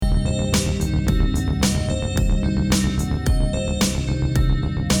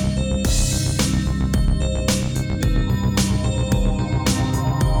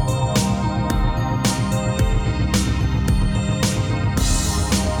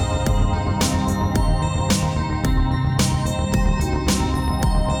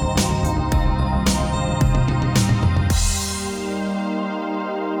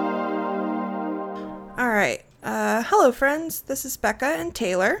Hello, friends. This is Becca and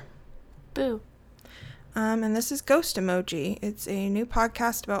Taylor. Boo. And this is Ghost Emoji. It's a new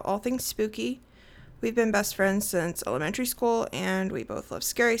podcast about all things spooky. We've been best friends since elementary school, and we both love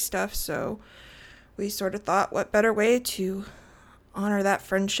scary stuff, so we sort of thought, what better way to honor that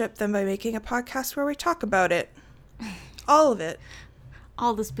friendship than by making a podcast where we talk about it. All of it.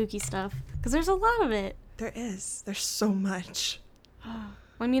 All the spooky stuff. Because there's a lot of it. There is. There's so much.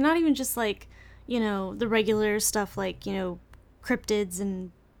 I mean, not even just like, the regular stuff like, cryptids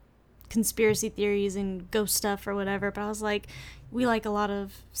and conspiracy theories and ghost stuff or whatever, but I was like, we like a lot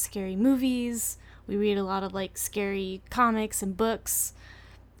of scary movies. We read a lot of like scary comics and books.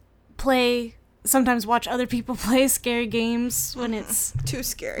 Sometimes watch other people play scary games when it's too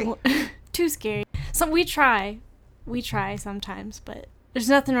scary. Too scary. So we try sometimes, but there's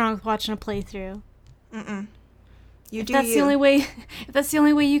nothing wrong with watching a playthrough. If that's the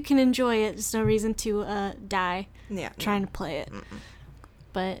only way you can enjoy it, there's no reason to die trying to play it.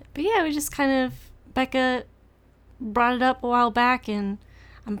 But yeah, we just kind of, Becca brought it up a while back, and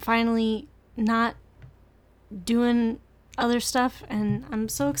I'm finally not doing other stuff, and I'm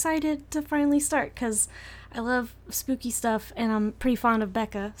so excited to finally start, because I love spooky stuff, and I'm pretty fond of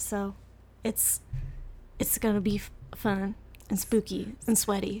Becca, so it's gonna be fun and spooky and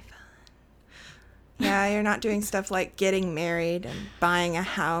sweaty. Yeah, you're not doing stuff like getting married and buying a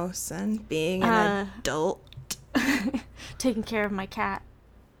house and being an adult. Taking care of my cat.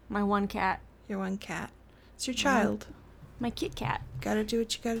 My one cat. Your one cat. It's your child. My Kit Kat. Gotta do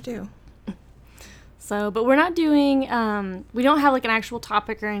what you gotta do. So, but we're not doing, we don't have like an actual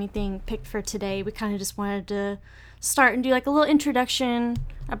topic or anything picked for today. We kind of just wanted to start and do like a little introduction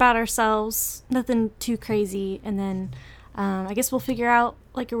about ourselves. Nothing too crazy. And then I guess we'll figure out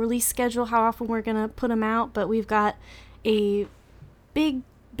like a release schedule, how often we're going to put them out. But we've got a big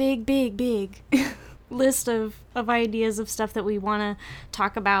list of ideas of stuff that we want to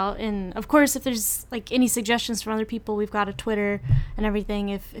talk about. And of course, if there's like any suggestions from other people, we've got a Twitter and everything.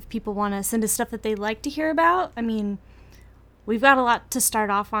 If people want to send us stuff that they'd like to hear about, I mean, we've got a lot to start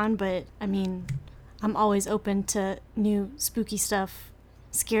off on, but I mean, I'm always open to new spooky stuff,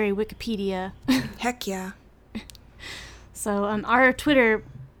 scary Wikipedia. Heck yeah. So our Twitter,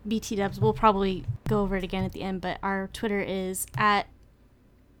 BT Dubs, we'll probably go over it again at the end, but our Twitter is at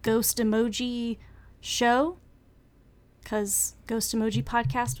Ghost Emoji Show, because Ghost Emoji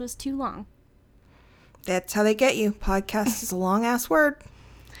Podcast was too long. That's how they get you. Podcast is a long ass word.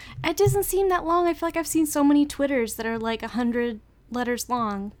 It doesn't seem that long. I feel like I've seen so many Twitters that are like 100 letters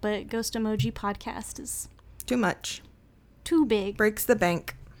long, but Ghost Emoji Podcast is too much. Too big. Breaks the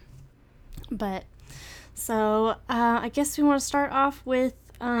bank. But so I guess we want to start off with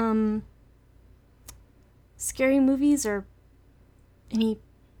scary movies or any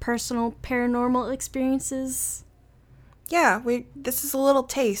personal paranormal experiences. Yeah, this is a little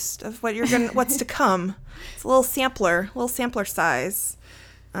taste of what's to come. It's a little sampler size.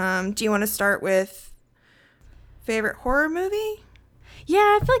 Do you want to start with favorite horror movie?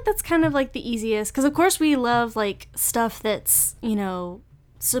 Yeah, I feel like that's kind of like the easiest, because of course we love like stuff that's,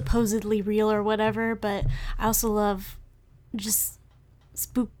 supposedly real or whatever, but I also love just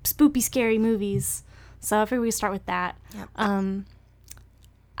spoopy scary movies. So I figure we start with that. Yep.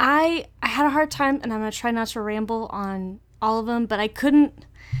 I had a hard time, and I'm going to try not to ramble on all of them, but I couldn't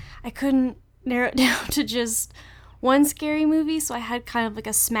narrow it down to just one scary movie, so I had kind of like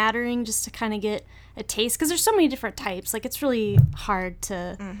a smattering just to kind of get a taste, because there's so many different types. Like, it's really hard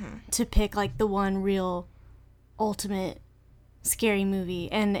to pick like the one real ultimate scary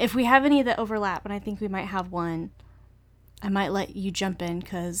movie. And if we have any that overlap, and I think we might have one, I might let you jump in,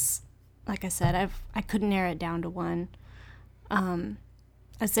 because like I said, I couldn't narrow it down to one.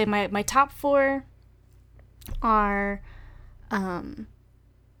 I'd say my top four are,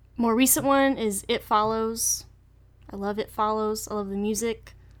 more recent one is It Follows. I love It Follows. I love the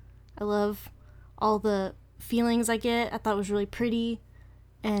music. I love all the feelings I get. I thought it was really pretty,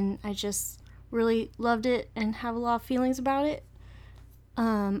 and I just really loved it and have a lot of feelings about it.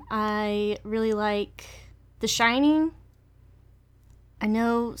 I really like The Shining. I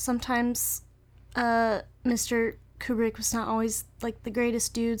know sometimes Mr. Kubrick was not always like the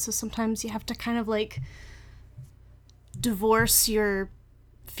greatest dude, so sometimes you have to kind of like divorce your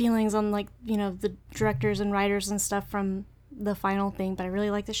feelings on like, the directors and writers and stuff from the final thing, but I really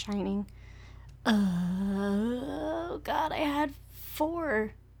like The Shining. Oh god, I had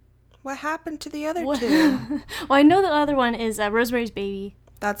 4. What happened to the other 2? Well, I know the other one is Rosemary's Baby.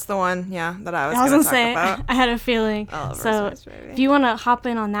 That's the one, yeah, that I was going to talk about. I had a feeling. I love so Rosemary's Baby. If you want to hop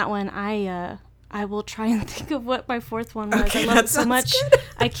in on that one, I will try and think of what my 4th one was. Okay, I love it so much,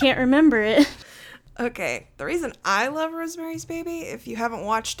 I can't remember it. Okay, the reason I love Rosemary's Baby, if you haven't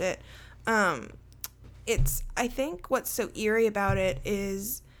watched it, I think what's so eerie about it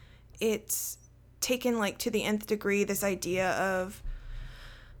is it's taken like to the nth degree, this idea of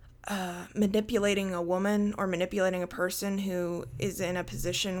manipulating a woman or manipulating a person who is in a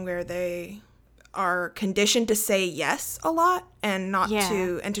position where they are conditioned to say yes a lot and not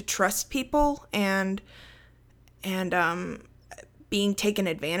to trust people and being taken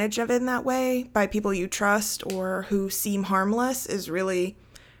advantage of in that way by people you trust or who seem harmless is really,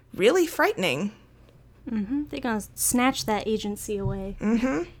 really frightening. Mm-hmm. They're gonna snatch that agency away.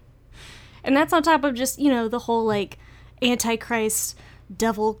 Mm-hmm. And that's on top of just, the whole, like, Antichrist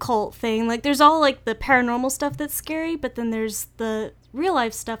devil cult thing. Like, there's all, like, the paranormal stuff that's scary, but then there's the real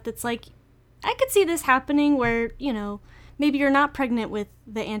life stuff that's like, I could see this happening where, maybe you're not pregnant with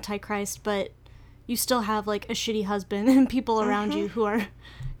the Antichrist, but you still have, like, a shitty husband and people around you who are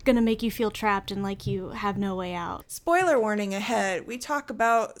gonna make you feel trapped and like you have no way out. Spoiler warning ahead. We talk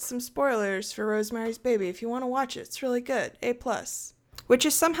about some spoilers for Rosemary's Baby. If you want to watch it, it's really good. A+. Which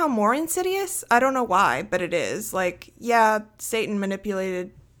is somehow more insidious. I don't know why, but it is. Like, yeah, Satan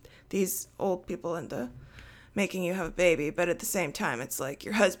manipulated these old people into making you have a baby, but at the same time, it's like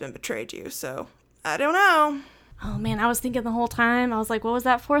your husband betrayed you, so I don't know. Oh, man, I was thinking the whole time. I was like, what was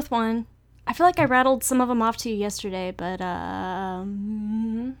that fourth one? I feel like I rattled some of them off to you yesterday, but,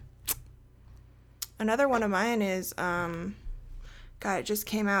 Another one of mine is, God, it just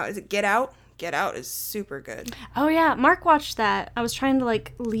came out. Is it Get Out? Get Out is super good. Oh, yeah. Mark watched that. I was trying to,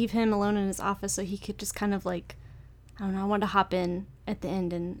 like, leave him alone in his office so he could just kind of, like, I don't know, I wanted to hop in at the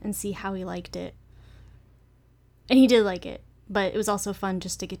end and see how he liked it. And he did like it, but it was also fun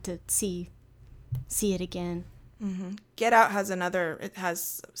just to get to see it again. Mm-hmm. Get Out it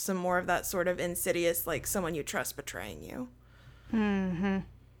has some more of that sort of insidious, like, someone you trust betraying you. Mm-hmm.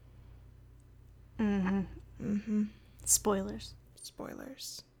 Mm-hmm. Mm-hmm. Spoilers.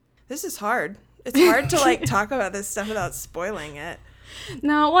 This is hard. It's hard to, like, talk about this stuff without spoiling it.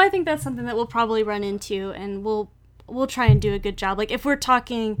 No, well, I think that's something that we'll probably run into, and we'll try and do a good job. Like, if we're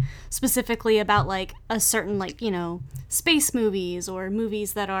talking specifically about, like, a certain, like, space movies or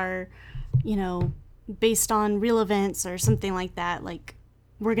movies that are, based on real events or something like that, like,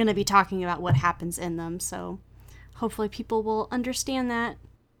 we're going to be talking about what happens in them. So hopefully people will understand that.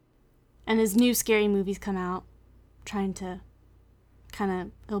 And as new scary movies come out, trying to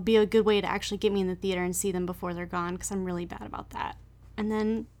it'll be a good way to actually get me in the theater and see them before they're gone, because I'm really bad about that. And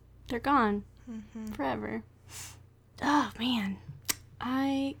then they're gone forever. Oh, man.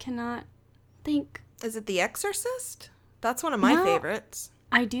 I cannot think. Is it The Exorcist? That's one of my favorites.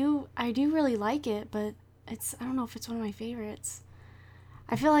 I do really like it, but I don't know if it's one of my favorites.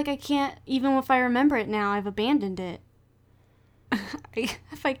 I feel like I can't, even if I remember it now, I've abandoned it.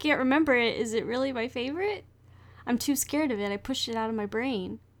 If I can't remember it, is it really my favorite? I'm too scared of it. I pushed it out of my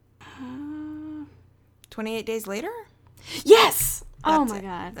brain. 28 Days Later? Yes! That's my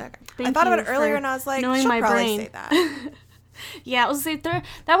God. Okay. I thought about it earlier and I was like, she'll probably brain. Say that. Yeah, I was say that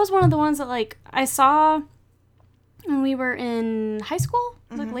was one of the ones that, like, I saw when we were in high school,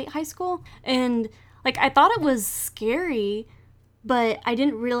 like late high school, and, like, I thought it was scary, but I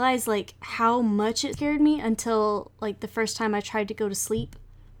didn't realize, like, how much it scared me until, like, the first time I tried to go to sleep.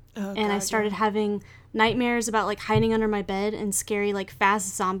 I started having nightmares about, like, hiding under my bed and scary, like,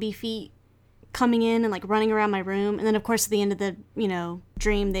 fast zombie feet coming in and, like, running around my room. And then, of course, at the end of the,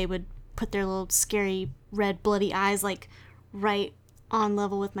 dream, they would put their little scary red bloody eyes, like, right on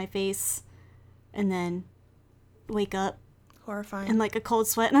level with my face, and then wake up. Horrifying. And, like, a cold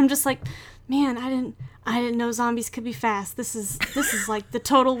sweat. And I'm just like, man, I didn't know zombies could be fast. This is like the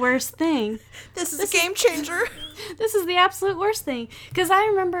total worst thing. This is a game changer. This is the absolute worst thing. Because I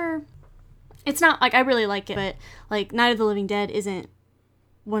remember, it's not, like, I really like it, but, like, Night of the Living Dead isn't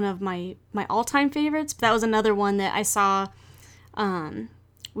one of my all-time favorites. But that was another one that I saw.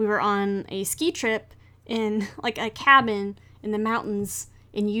 We were on a ski trip in, like, a cabin in the mountains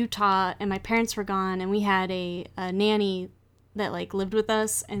in Utah, and my parents were gone, and we had a nanny that, like, lived with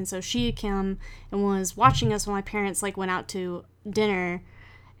us, and so she had come and was watching us when my parents, like, went out to dinner.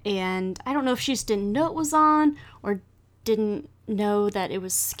 And I don't know if she just didn't know it was on or didn't know that it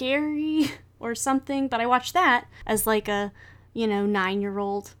was scary or something, but I watched that as, like, a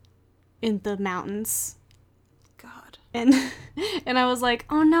 9-year-old in the mountains. God. And I was like,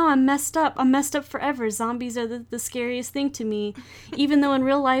 oh no, I'm messed up forever. Zombies are the scariest thing to me, even though in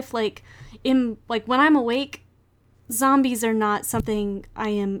real life, like, when I'm awake, zombies are not something I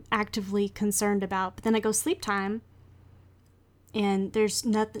am actively concerned about. But then I go sleep time, and there's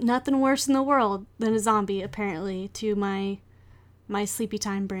nothing worse in the world than a zombie, apparently, to my sleepy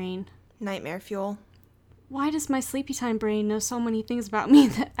time brain. Nightmare fuel. Why does my sleepy time brain know so many things about me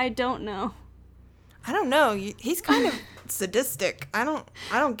that I don't know? I don't know. He's kind of sadistic. I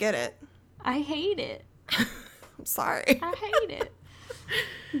don't get it. I hate it. I'm sorry. I hate it.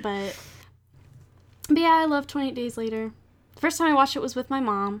 But yeah, I love 28 Days Later. The first time I watched it was with my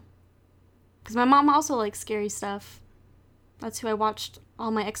mom. Because my mom also likes scary stuff. That's who I watched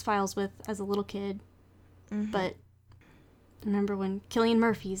all my X-Files with as a little kid. Mm-hmm. But I remember when Cillian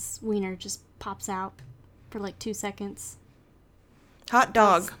Murphy's wiener just pops out for like 2 seconds. Hot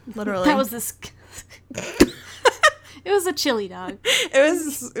dog, literally. That was this. It was a chili dog.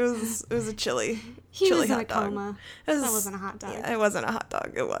 It was a chili. He chili was in a coma. That wasn't a hot dog. Yeah, it wasn't a hot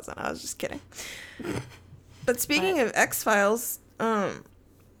dog. It wasn't. I was just kidding. But speaking of X-Files, do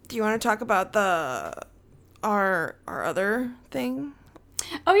you want to talk about our other thing?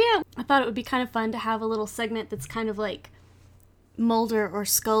 Oh yeah, I thought it would be kind of fun to have a little segment that's kind of like Mulder or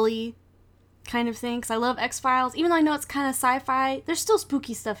Scully kind of thing, because I love X-Files. Even though I know it's kind of sci-fi, there's still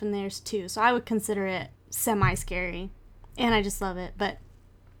spooky stuff in there too, so I would consider it semi-scary, and I just love it. But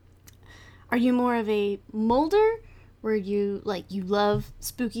are you more of a Mulder, where you love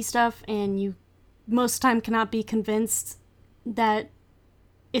spooky stuff and you most of the time cannot be convinced that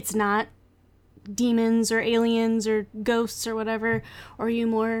it's not demons or aliens or ghosts or whatever? Or are you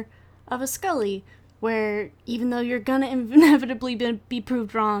more of a Scully, where even though you're gonna inevitably be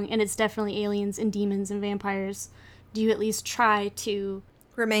proved wrong and it's definitely aliens and demons and vampires, do you at least try to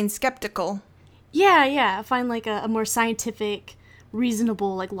remain skeptical? Yeah, find like a more scientific,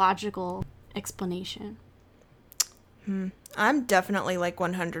 reasonable, like logical explanation. I'm definitely like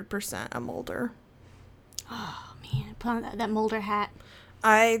 100% a Mulder. Oh man, put on that Mulder hat.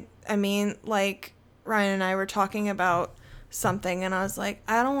 I mean, like, Ryan and I were talking about something, and I was like,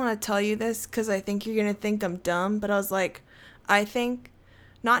 I don't want to tell you this because I think you're going to think I'm dumb, but I was like, I think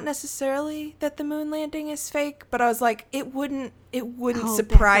not necessarily that the moon landing is fake, but I was like, it wouldn't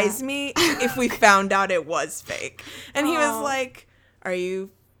surprise me if we found out it was fake. And he was like, are you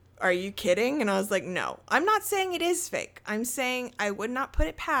kidding? And I was like, no, I'm not saying it is fake. I'm saying I would not put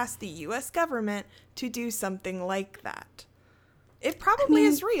it past the U.S. government to do something like that. It probably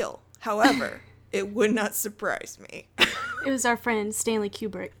is real. However, it would not surprise me. It was our friend Stanley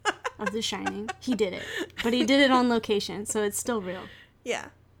Kubrick of The Shining. He did it. But he did it on location, so it's still real. Yeah.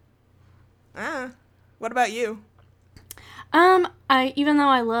 What about you? Even though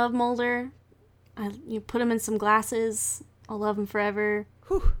I love Mulder, you put him in some glasses, I'll love him forever.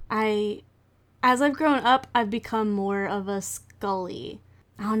 Whew. As I've grown up, I've become more of a Scully.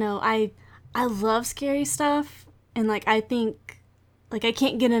 I don't know, I love scary stuff, and like I think like I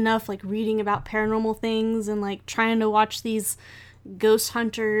can't get enough like reading about paranormal things and like trying to watch these ghost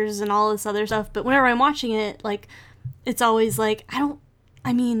hunters and all this other stuff. But whenever I'm watching it, like it's always like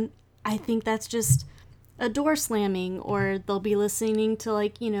I think that's just a door slamming, or they'll be listening to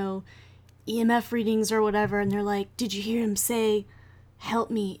like, EMF readings or whatever, and they're like, did you hear him say, help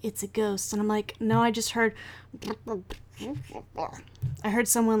me, it's a ghost? And I'm like, no, I just heard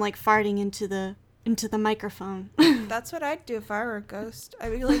someone like farting into the microphone. That's what I'd do if I were a ghost.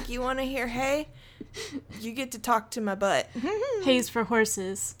 I'd be like, you want to hear hay? You get to talk to my butt. Hay's for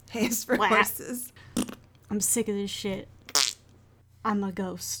horses. Hay's for horses. I'm sick of this shit. I'm a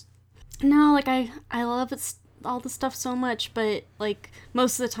ghost. No, like I love it, all the stuff so much, but like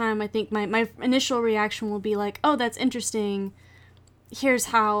most of the time I think my initial reaction will be like, oh, that's interesting. Here's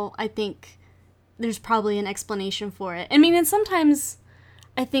how I think there's probably an explanation for it. I mean, and sometimes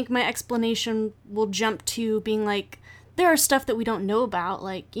I think my explanation will jump to being like, there are stuff that we don't know about,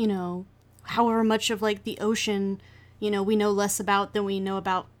 like, however much of like the ocean, we know less about than we know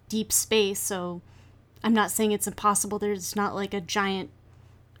about deep space. So I'm not saying it's impossible. There's not like a giant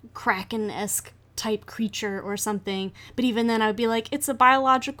Kraken-esque type creature or something. But even then I would be like, it's a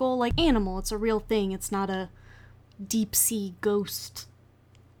biological like animal. It's a real thing. It's not a deep sea ghost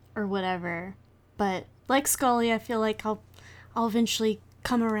or whatever. But like Scully, I feel like I'll eventually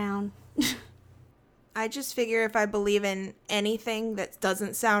come around. I just figure if I believe in anything that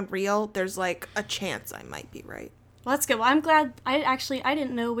doesn't sound real, there's like a chance I might be right. Well, that's good. Well, I'm glad. I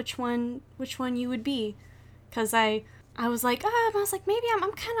didn't know which one you would be, because I was like, maybe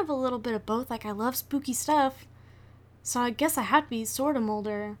I'm kind of a little bit of both. Like, I love spooky stuff, so I guess I had to be sort of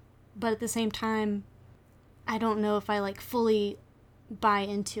Mulder, but at the same time, I don't know if I like fully buy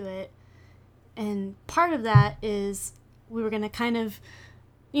into it. And part of that is we were gonna kind of,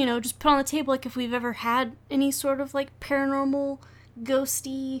 just put on the table like if we've ever had any sort of like paranormal,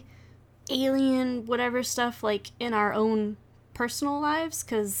 ghosty, alien, whatever stuff like in our own personal lives,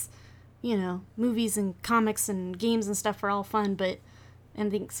 because movies and comics and games and stuff are all fun, but I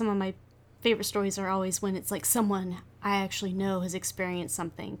think some of my favorite stories are always when it's like someone I actually know has experienced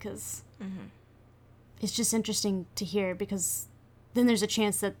something, because it's just interesting to hear, because then there's a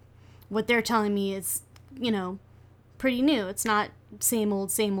chance that what they're telling me is, pretty new. It's not same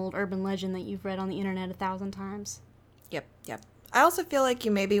old urban legend that you've read on the internet 1,000 times. Yep. I also feel like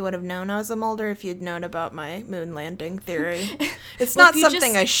you maybe would have known I was a Mulder if you'd known about my moon landing theory. It's not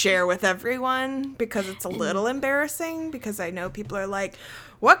something I share with everyone because it's a little embarrassing, because I know people are like,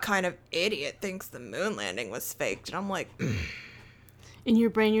 what kind of idiot thinks the moon landing was faked? And I'm like... In your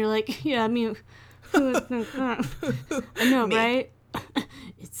brain, you're like, yeah, I mean, who would think that? I know, right?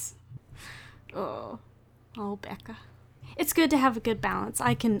 It's... Oh, Becca. It's good to have a good balance.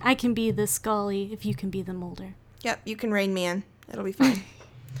 I can be the Scully if you can be the Mulder. Yep, you can rein me in. It'll be fine.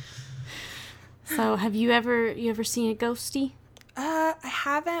 So, have you ever seen a ghostie? I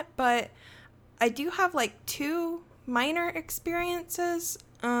haven't, but I do have like 2 minor experiences.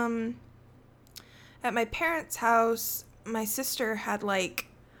 At my parents' house, my sister had like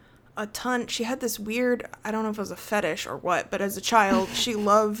a ton. She had this weird, I don't know if it was a fetish or what, but as a child, she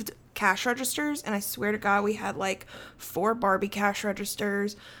loved cash registers, and I swear to God, we had like 4 Barbie cash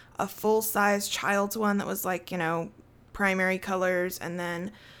registers, a full-size child's one that was like, primary colors, and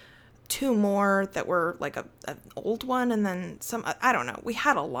then 2 more that were like an old one, and then some, I don't know. We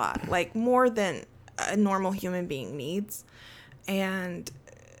had a lot, like more than a normal human being needs. And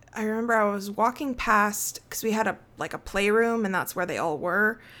I remember I was walking past, because we had a playroom, and that's where they all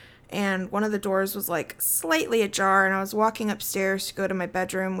were. And one of the doors was like slightly ajar, and I was walking upstairs to go to my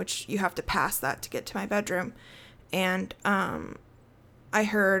bedroom, which you have to pass that to get to my bedroom. And I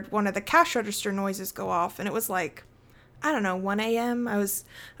heard one of the cash register noises go off, and it was like, I don't know, 1 a.m. I was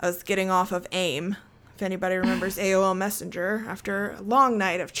getting off of AIM, if anybody remembers AOL Messenger, after a long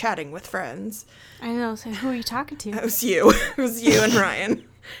night of chatting with friends. I know, so who are you talking to? It was you. It was you and Ryan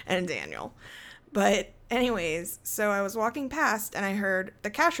and Daniel. But anyways, so I was walking past, and I heard the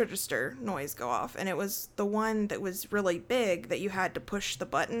cash register noise go off, and it was the one that was really big that you had to push the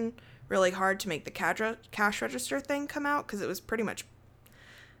button really hard to make the cash register thing come out, because it was pretty much...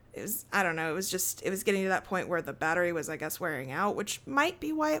 I don't know, it was getting to that point where the battery was, I guess, wearing out, which might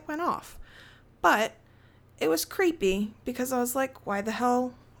be why it went off. But it was creepy, because I was like, why the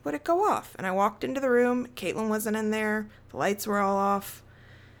hell would it go off? And I walked into the room, Caitlin wasn't in there, the lights were all off.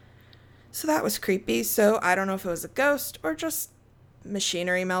 So that was creepy. So I don't know if it was a ghost or just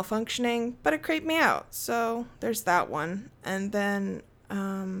machinery malfunctioning, but it creeped me out. So there's that one. And then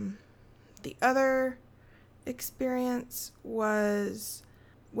the other experience was...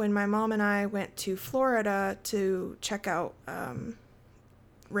 when my mom and I went to Florida to check out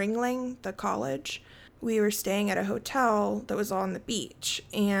Ringling, the college, we were staying at a hotel that was on the beach.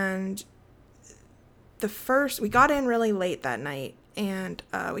 And we got in really late that night, and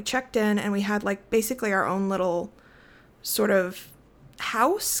we checked in, and we had like basically our own little sort of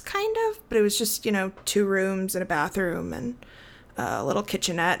house, kind of, but it was just, 2 rooms and a bathroom and a little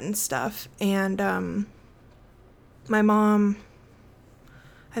kitchenette and stuff. And my mom...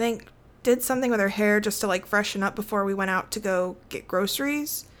 I think did something with her hair just to like freshen up before we went out to go get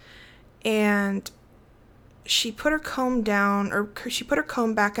groceries. And she put her comb down, or she put her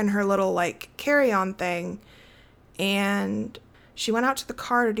comb back in her little like carry-on thing. And she went out to the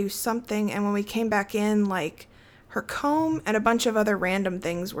car to do something. And when we came back in, like her comb and a bunch of other random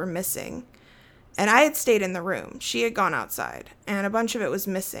things were missing. And I had stayed in the room. She had gone outside, and a bunch of it was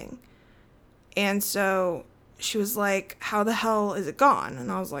missing. And so she was like, how the hell is it gone?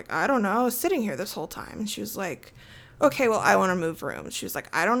 And I was like, I don't know. I was sitting here this whole time. And she was like, okay, well, I want to move rooms. She was like,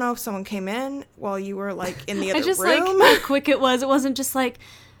 I don't know if someone came in while you were like in the other room. I just like how quick it was. It wasn't just like,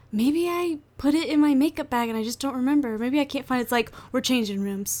 maybe I put it in my makeup bag and I just don't remember. Maybe I can't find it. It's like, we're changing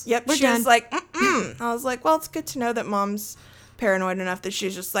rooms. Yep. We're she done. was like, I was like, well, it's good to know that Mom's paranoid enough that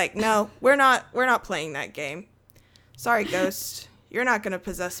she's just like, no, we're not playing that game. Sorry, ghost. You're not going to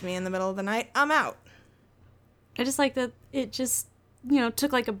possess me in the middle of the night. I'm out. I just like that it just,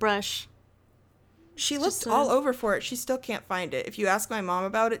 took like a brush. She looked all over for it. She still can't find it. If you ask my mom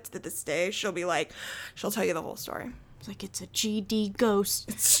about it to this day, she'll tell you the whole story. It's like, it's a GD ghost.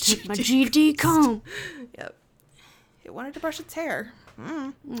 Took my GD comb. Yep. It wanted to brush its hair.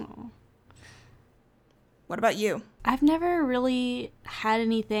 What about you? I've never really had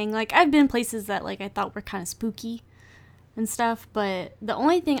anything. Like, I've been places that, like, I thought were kind of spooky and stuff, but the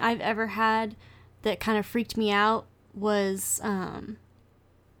only thing I've ever had that kind of freaked me out was,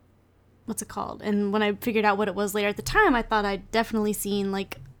 what's it called? And when I figured out what it was later at the time, I thought I'd definitely seen,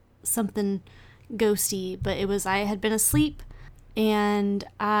 like, something ghosty, but it was, I had been asleep, and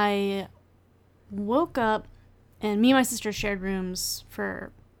I woke up, and me and my sister shared rooms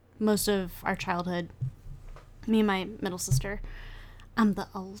for most of our childhood. Me and my middle sister. I'm the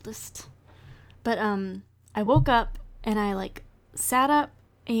oldest. But I woke up and I like sat up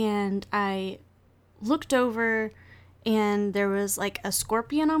and I looked over and there was like a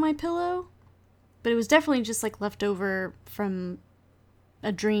scorpion on my pillow. But it was definitely just like left over from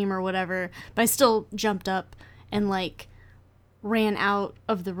a dream or whatever. But I still jumped up and like ran out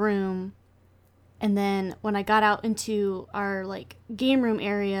of the room. And then when I got out into our like game room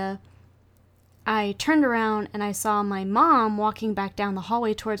area, I turned around and I saw my mom walking back down the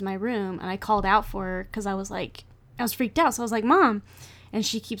hallway towards my room, and I called out for her because I was freaked out. So I was like, Mom, and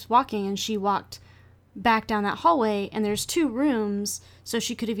she keeps walking, and she walked back down that hallway, and there's 2 rooms, so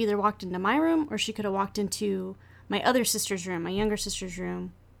she could have either walked into my room or she could have walked into my other sister's room, my younger sister's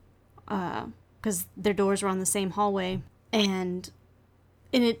room, because their doors were on the same hallway, and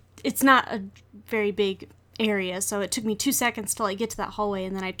it's not a very big area, so it took me 2 seconds till I get to that hallway,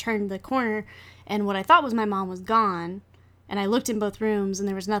 and then I turned the corner, and what I thought was my mom was gone, and I looked in both rooms, and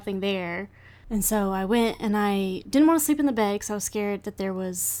there was nothing there, and so I went, and I didn't want to sleep in the bed, because I was scared that there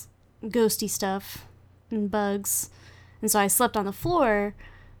was ghosty stuff and bugs, and so I slept on the floor,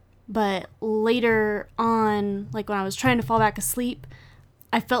 but later on, like when I was trying to fall back asleep,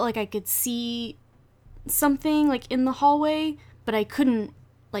 I felt like I could see something, like in the hallway, but I couldn't,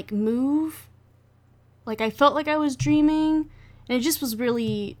 like, move. Like, I felt like I was dreaming, and it just was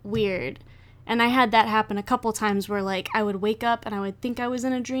really weird. And I had that happen a couple times where, like, I would wake up and I would think I was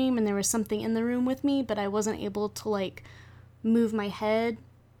in a dream and there was something in the room with me, but I wasn't able to, like, move my head.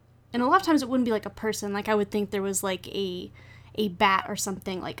 And a lot of times it wouldn't be, like, a person. Like, I would think there was, like, a bat or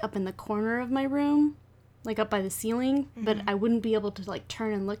something, like, up in the corner of my room, like, up by the ceiling, but I wouldn't be able to, like,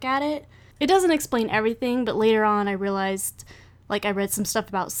 turn and look at it. It doesn't explain everything, but later on I realized, like, I read some stuff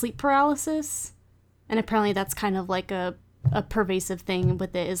about sleep paralysis. And apparently that's kind of like a pervasive thing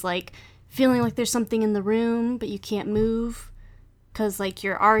with it, is like feeling like there's something in the room, but you can't move because like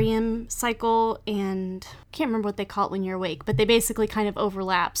your REM cycle and I can't remember what they call it when you're awake, but they basically kind of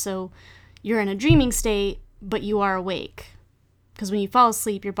overlap. So you're in a dreaming state, but you are awake because when you fall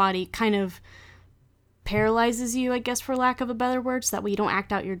asleep, your body kind of paralyzes you, I guess, for lack of a better word, so that way you don't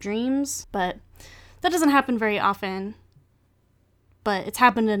act out your dreams. But that doesn't happen very often. But it's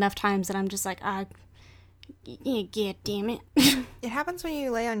happened enough times that I'm just like, yeah, damn it. It happens when you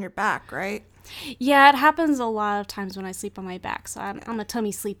lay on your back, right? Yeah, it happens a lot of times when I sleep on my back, so I'm a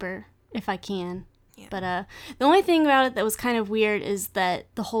tummy sleeper if I can. Yeah. But the only thing about it that was kind of weird is that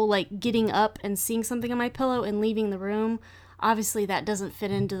the whole, like, getting up and seeing something on my pillow and leaving the room, obviously that doesn't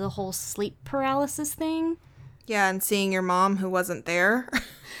fit into the whole sleep paralysis thing. Yeah, and seeing your mom who wasn't there.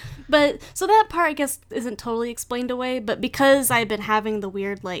 But, so that part, I guess, isn't totally explained away, but because I've been having the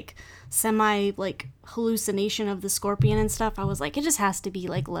weird, like, semi, like, hallucination of the scorpion and stuff, I was like, it just has to be,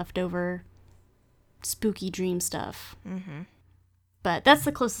 like, leftover spooky dream stuff. Mm-hmm. But that's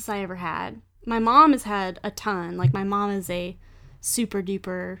the closest I ever had. My mom has had a ton. Like, my mom is a super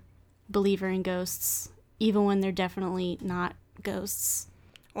duper believer in ghosts, even when they're definitely not ghosts.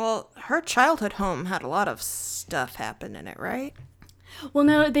 Well, her childhood home had a lot of stuff happen in it, right? Well,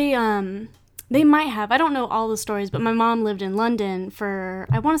 no, they might have. I don't know all the stories, but my mom lived in London for,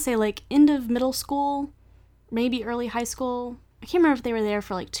 I want to say, like, end of middle school, maybe early high school. I can't remember if they were there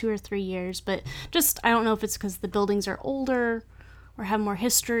for, like, 2 or 3 years, but just, I don't know if it's because the buildings are older or have more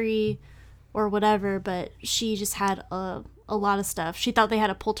history or whatever, but she just had a lot of stuff. She thought they had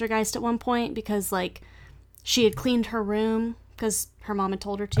a poltergeist at one point because, like, she had cleaned her room because her mom had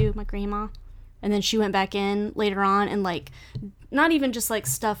told her to, my grandma. And then she went back in later on and, like, not even just, like,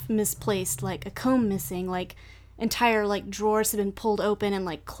 stuff misplaced, like a comb missing, like, entire, like, drawers had been pulled open and,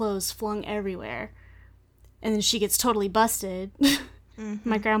 like, clothes flung everywhere. And then she gets totally busted. Mm-hmm.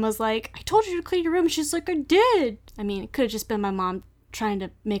 My grandma's like, I told you to clean your room. And she's like, I did. I mean, it could have just been my mom trying to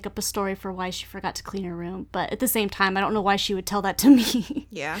make up a story for why she forgot to clean her room. But at the same time, I don't know why she would tell that to me.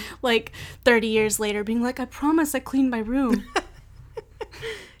 Yeah. Like, 30 years later, being like, I promise I cleaned my room.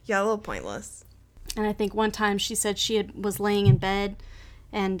 Yeah, a little pointless. And I think one time she said she was laying in bed,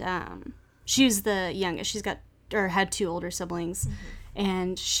 and she was the youngest. She's got, or had 2 older siblings. Mm-hmm.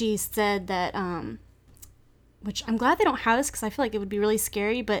 And she said that, which I'm glad they don't have this because I feel like it would be really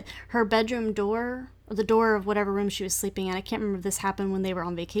scary, but her bedroom door, or the door of whatever room she was sleeping in, I can't remember if this happened when they were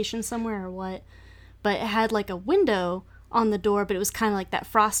on vacation somewhere or what, but it had like a window on the door, but it was kind of like that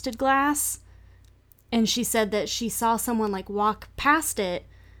frosted glass. And she said that she saw someone like walk past it,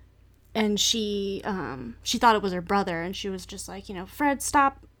 and she thought it was her brother, and she was just like, you know, Fred,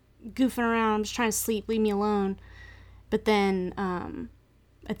 stop goofing around, I'm just trying to sleep, leave me alone. But then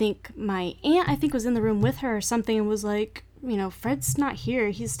I think my aunt, was in the room with her or something and was like, Fred's not here.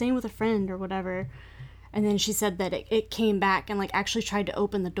 He's staying with a friend or whatever. And then she said that it came back and, like, actually tried to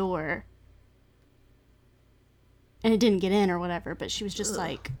open the door. And it didn't get in or whatever, but she was just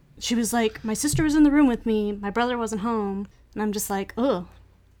like, my sister was in the room with me, my brother wasn't home, and I'm just like, ugh.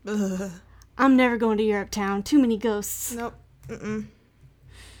 I'm never going to Europe Town. Too many ghosts. Nope. Mm-mm.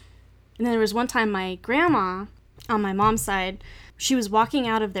 And then there was one time my grandma, on my mom's side, she was walking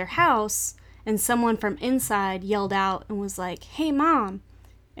out of their house, and someone from inside yelled out and was like, "Hey, Mom."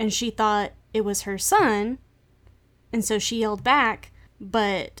 And she thought it was her son, and so she yelled back,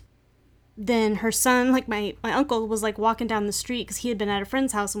 but then her son, like my uncle, was like walking down the street because he had been at a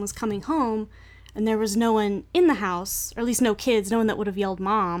friend's house and was coming home, and there was no one in the house, or at least no kids, no one that would have yelled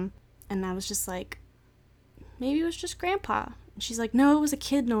Mom. And I was just like, maybe it was just Grandpa. And she's like, no, it was a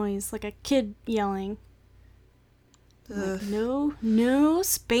kid noise, like a kid yelling. Like, no,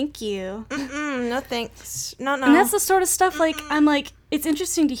 spank you. No thanks. No. And that's the sort of stuff, like, I'm like, it's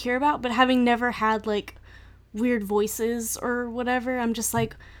interesting to hear about, but having never had, like, weird voices or whatever, I'm just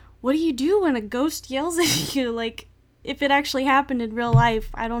like, what do you do when a ghost yells at you? Like, if it actually happened in real life,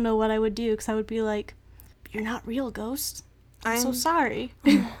 I don't know what I would do, because I would be like, you're not real, ghost. I'm so sorry.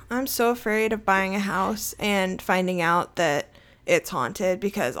 I'm so afraid of buying a house and finding out that it's haunted,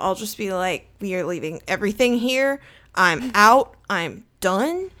 because I'll just be like, we are leaving everything here. I'm out. I'm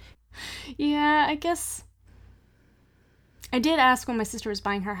done. Yeah, I guess. I did ask when my sister was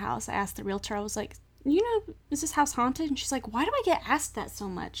buying her house. I asked the realtor, I was like, is this house haunted? And she's like, why do I get asked that so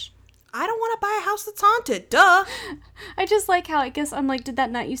much? I don't want to buy a house that's haunted. Duh. I just like how, I guess, I'm like, did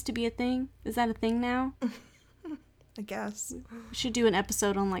that not used to be a thing? Is that a thing now? I guess. We should do an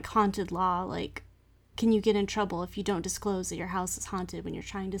episode on, like, haunted law. Like, can you get in trouble if you don't disclose that your house is haunted when you're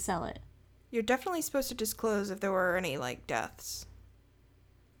trying to sell it? You're definitely supposed to disclose if there were any, like, deaths.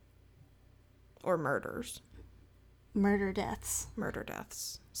 Or murders. Murder deaths,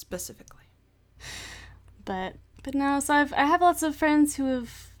 specifically. But no, so I have lots of friends who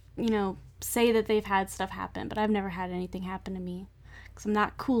have, say that they've had stuff happen, but I've never had anything happen to me, because I'm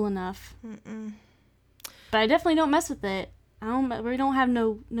not cool enough. Mm-mm. But I definitely don't mess with it. We don't have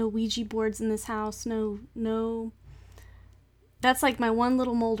no Ouija boards in this house. No. That's like my one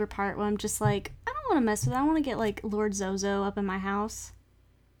little Mulder part where I'm just like, I don't want to mess with it. I want to get like Lord Zozo up in my house,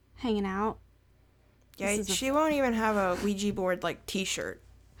 hanging out. Yeah, she won't even have a Ouija board like t-shirt.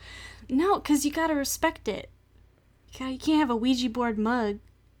 No, because you gotta respect it. You can't have a Ouija board mug.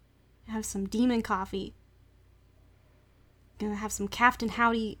 Have some demon coffee. You're gonna have some Captain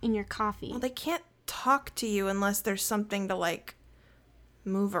Howdy in your coffee. Well, they can't talk to you unless there's something to, like,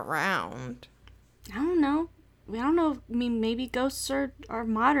 move around. I don't know. I don't know. I mean, maybe ghosts are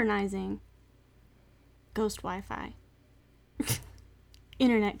modernizing. Ghost Wi-Fi.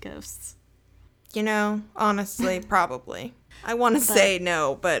 Internet ghosts. Honestly, probably. I want to say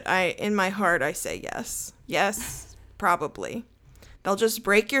no, but in my heart, I say yes. Yes, probably. They'll just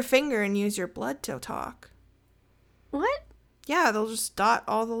break your finger and use your blood to talk. What? Yeah, they'll just dot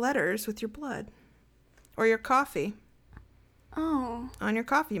all the letters with your blood. Or your coffee. Oh. On your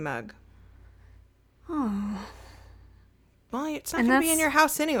coffee mug. Oh. Well, it's not going to be in your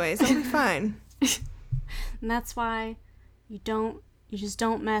house anyways. It'll be fine. And that's why you just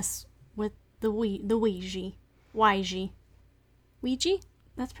don't mess with the Ouija. Ouija?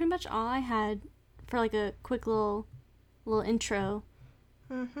 That's pretty much all I had for like a quick little intro.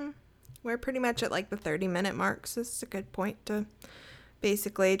 Mm-hmm. We're pretty much at like the 30-minute mark, so this is a good point to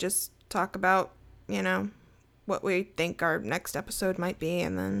basically just talk about, what we think our next episode might be,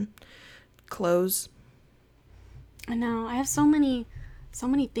 and then close. I know. I have so many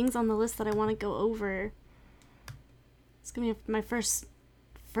things on the list that I want to go over. It's gonna be my first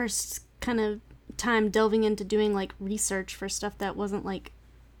kind of time delving into doing like research for stuff that wasn't like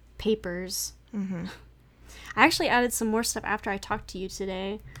papers. Mm-hmm. I actually added some more stuff after I talked to you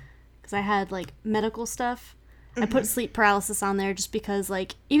today, because I had like medical stuff. Mm-hmm. I put sleep paralysis on there just because,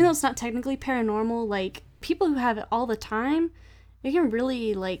 like, even though it's not technically paranormal, like, people who have it all the time, it can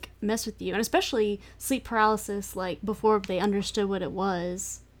really like mess with you. And especially sleep paralysis, like, before they understood what it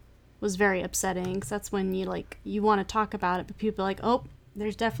was very upsetting, because that's when you want to talk about it, but people are like, oh,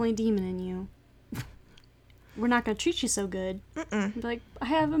 there's definitely a demon in you. We're not going to treat you so good. Be like, I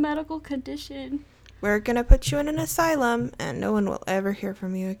have a medical condition. We're going to put you in an asylum, and no one will ever hear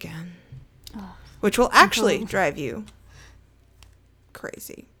from you again. Oh, which will actually drive you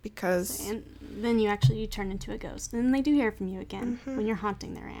crazy, because... And then you turn into a ghost. And then they do hear from you again when you're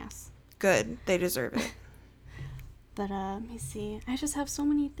haunting their ass. Good. They deserve it. But, let me see. I just have so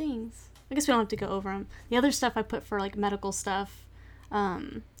many things. I guess we don't have to go over them. The other stuff I put for, like, medical stuff,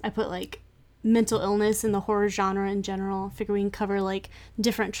 I put, like, mental illness in the horror genre in general. I figure we can cover like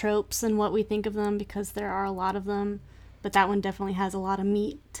different tropes and what we think of them, because there are a lot of them, but that one definitely has a lot of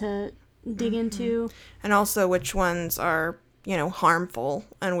meat to dig into. And also which ones are, harmful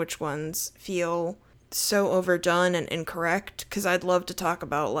and which ones feel so overdone and incorrect, because I'd love to talk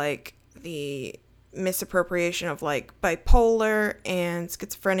about like the misappropriation of like bipolar and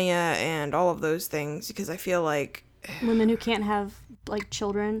schizophrenia and all of those things, because I feel like women who can't have like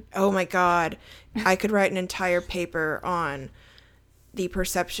children. Oh my god, I could write an entire paper on the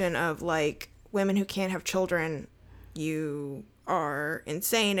perception of like women who can't have children. You are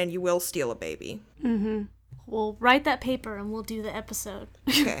insane and you will steal a baby. We'll write that paper and we'll do the episode.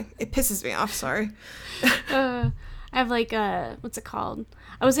 Okay, it pisses me off, sorry. I have like what's it called?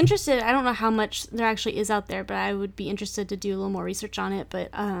 I was interested, I don't know how much there actually is out there, but I would be interested to do a little more research on it,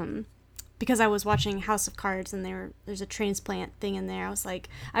 but because I was watching House of Cards and there's a transplant thing in there. I was like,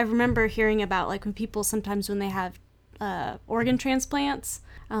 I remember hearing about like when people sometimes when they have organ transplants,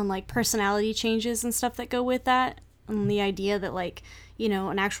 like personality changes and stuff that go with that, and the idea that like,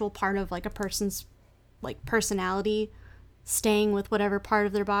 an actual part of like a person's like personality staying with whatever part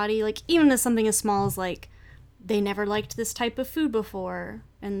of their body, like even as something as small as like they never liked this type of food before,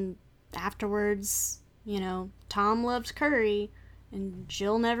 and afterwards, Tom loved curry and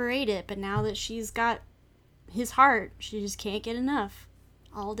Jill never ate it, but now that she's got his heart, she just can't get enough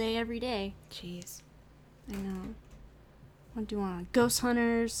all day every day. Jeez, I know. What do you want? Ghost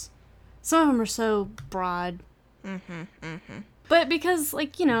hunters. Some of them are so broad. But because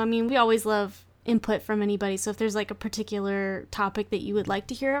like, we always love input from anybody, so if there's like a particular topic that you would like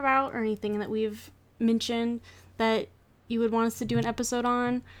to hear about or anything that we've mentioned that you would want us to do an episode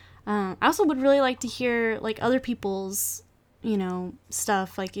on, I also would really like to hear like other people's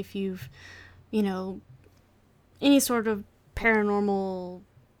stuff, like if you've any sort of paranormal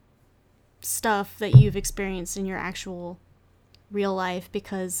stuff that you've experienced in your actual real life,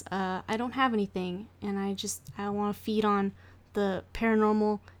 because I don't have anything, and I want to feed on the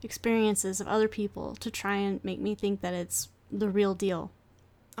paranormal experiences of other people to try and make me think that it's the real deal.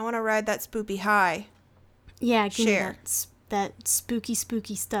 I want to ride that spoopy high. Yeah, give me that spooky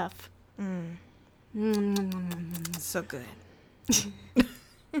stuff. So good.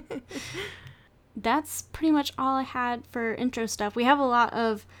 That's pretty much all I had for intro stuff. We have a lot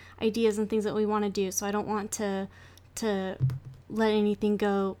of ideas and things that we want to do, so I don't want to let anything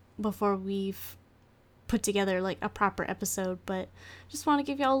go before we've put together like a proper episode, but just want to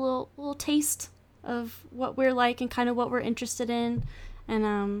give y'all a little taste of what we're like and kind of what we're interested in. And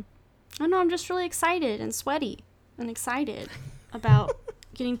I don't know, I'm just really excited and sweaty and excited about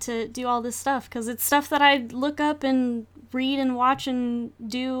getting to do all this stuff, because it's stuff that I look up and read and watch and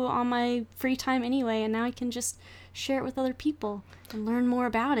do on my free time anyway, and now I can just share it with other people and learn more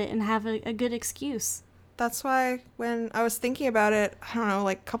about it and have a good excuse. That's why when I was thinking about it, I don't know,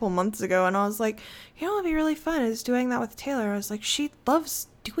 like a couple months ago, and I was like, what'd be really fun is doing that with Taylor. I was like, she loves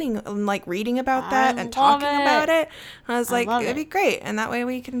doing, like, reading about that and talking about it. And I was like, it'd be great. And that way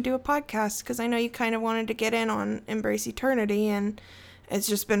we can do a podcast, because I know you kind of wanted to get in on Embrace Eternity, and it's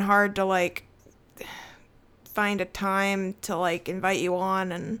just been hard to, like, find a time to, like, invite you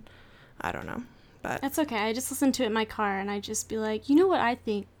on, and I don't know. But that's okay. I just listen to it in my car, and I just be like, you know what I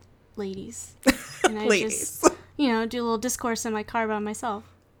think, ladies? And I just, do a little discourse in my car by myself.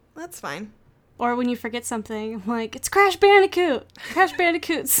 That's fine. Or when you forget something, I'm like, it's Crash Bandicoot! Crash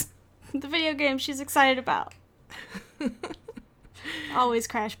Bandicoot's the video game she's excited about. Always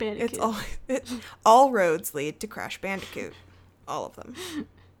Crash Bandicoot. All roads lead to Crash Bandicoot. All of them.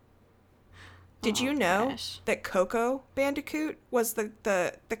 Did you know that Coco Bandicoot was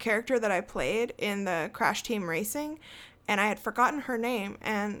the character that I played in the Crash Team Racing? And I had forgotten her name,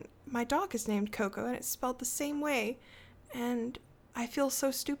 and my dog is named Coco, and it's spelled the same way. And I feel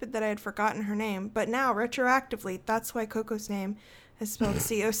so stupid that I had forgotten her name. But now, retroactively, that's why Coco's name is spelled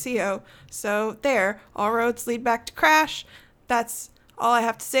C-O-C-O. So there, all roads lead back to Crash. That's all I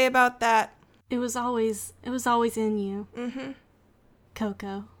have to say about that. It was always in you. Mm-hmm.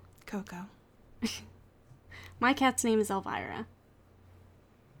 Coco. My cat's name is Elvira.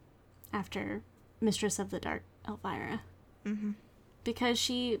 After Mistress of the Dark, Elvira. Mm-hmm. Because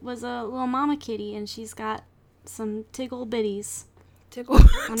she was a little mama kitty, and she's got some tickle bitties. Tickle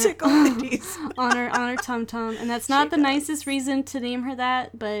bitties. on her tum-tum. And that's not the nicest reason to name her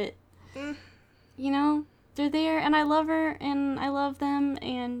that, but, they're there, and I love her, and I love them,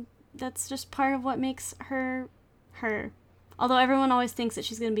 and that's just part of what makes her her. Although everyone always thinks that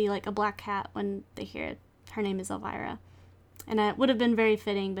she's going to be like a black cat when they hear it. Her name is Elvira. And it would have been very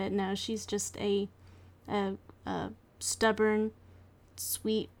fitting, but no, she's just a stubborn,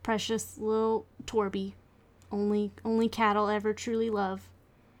 sweet, precious little Torby. Only cat I'll ever truly love.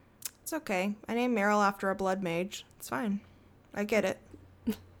 It's okay. I named Meryl after a blood mage. It's fine. I get it.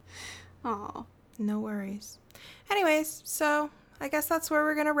 Aw. No worries. Anyways, so I guess that's where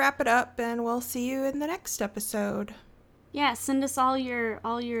we're going to wrap it up, and we'll see you in the next episode. Yeah, send us all your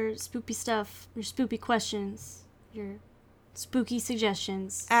spoopy stuff, your spoopy questions, your spooky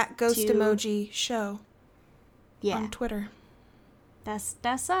suggestions. At Ghost Emoji Show. Yeah. On Twitter.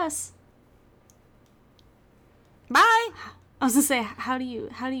 That's us. Bye. I was gonna say, how do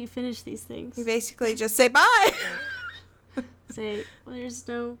you finish these things? You basically just say bye. Say, well, there's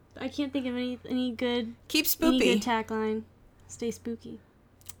no, I can't think of any good. Keep spoopy. Any good tagline. Stay spooky.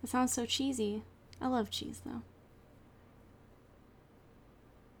 It sounds so cheesy. I love cheese though.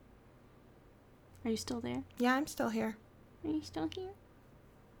 Are you still there? Yeah, I'm still here. Are you still here?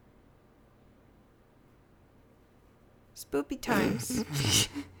 Spoopy times.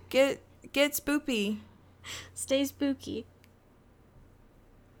 Get spoopy. Stay spooky.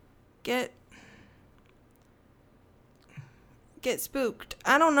 Get spooked.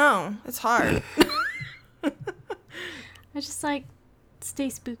 I don't know. It's hard. I just like stay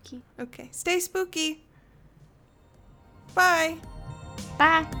spooky. Okay. Stay spooky. Bye.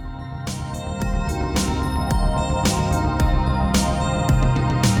 Bye.